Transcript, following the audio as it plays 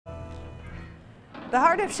The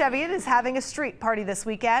heart of Cheviot is having a street party this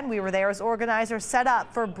weekend. We were there as organizers set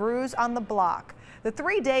up for Brews on the Block. The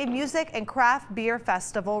 3-day music and craft beer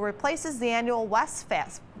festival replaces the annual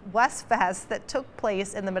Westfest that took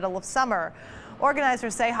place in the middle of summer.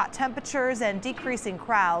 Organizers say hot temperatures and decreasing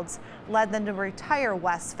crowds led them to retire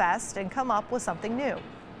Westfest and come up with something new.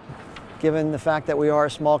 Given the fact that we are a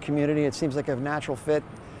small community, it seems like a natural fit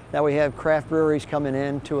that we have craft breweries coming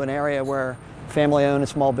in to an area where family-owned and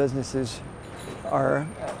small businesses are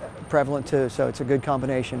prevalent too. So it's a good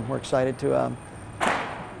combination. We're excited to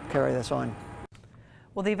carry this on.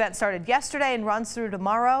 Well, the event started yesterday and runs through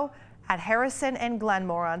tomorrow at Harrison and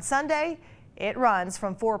Glenmore. On Sunday, it runs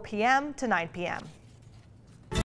from 4 p.m. to 9 p.m.